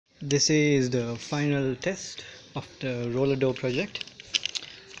This is the final test of the roller door project,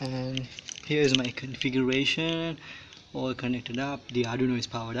 and here is my configuration. All connected up, the Arduino is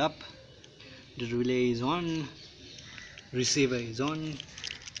powered up, the relay is on, receiver is on,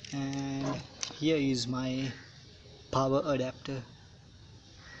 and here is my power adapter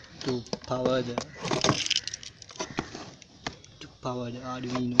to power the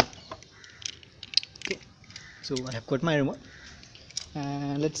Arduino. Okay, so I have got my remote,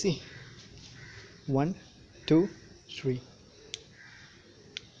 and let's see. 1 2 3.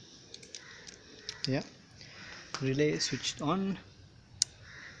 Yeah, relay switched on,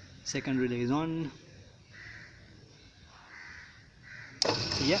 second relay is on.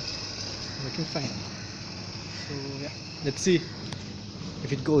 Yeah, working fine. So yeah, let's see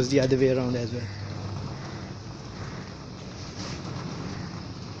if it goes the other way around as well.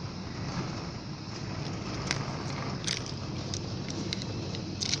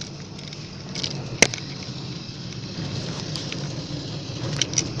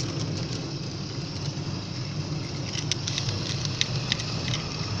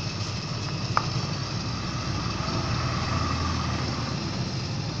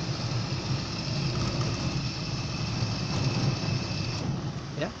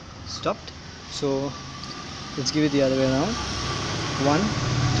 Yeah, stopped. So let's give it the other way around. 1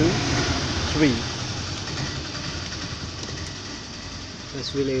 2 3.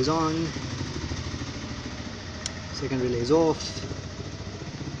 First relay is on, second relay is off,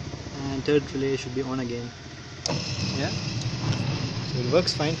 and third relay should be on again. Yeah, so it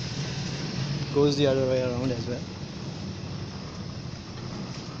works fine. Goes the other way around as well.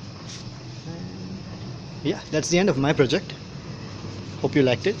 And yeah, that's the end of my project. Hope you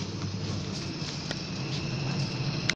liked it.